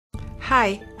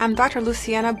Hi, I'm Dr.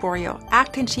 Luciana Borio,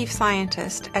 Acting Chief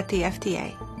Scientist at the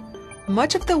FDA.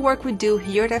 Much of the work we do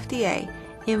here at FDA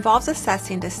involves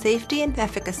assessing the safety and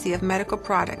efficacy of medical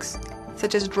products,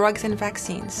 such as drugs and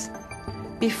vaccines.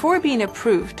 Before being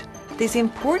approved, these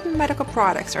important medical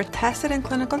products are tested in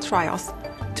clinical trials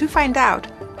to find out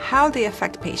how they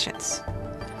affect patients.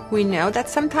 We know that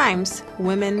sometimes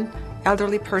women,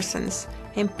 elderly persons,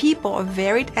 and people of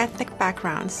varied ethnic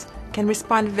backgrounds can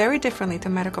respond very differently to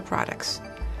medical products.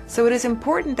 So it is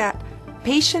important that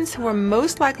patients who are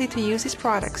most likely to use these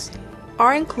products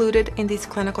are included in these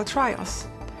clinical trials.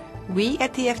 We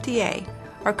at the FDA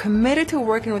are committed to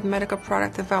working with medical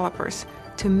product developers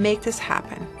to make this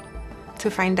happen. To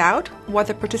find out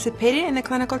whether participating in a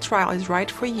clinical trial is right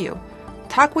for you,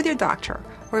 talk with your doctor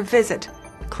or visit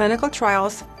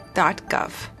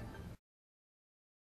clinicaltrials.gov.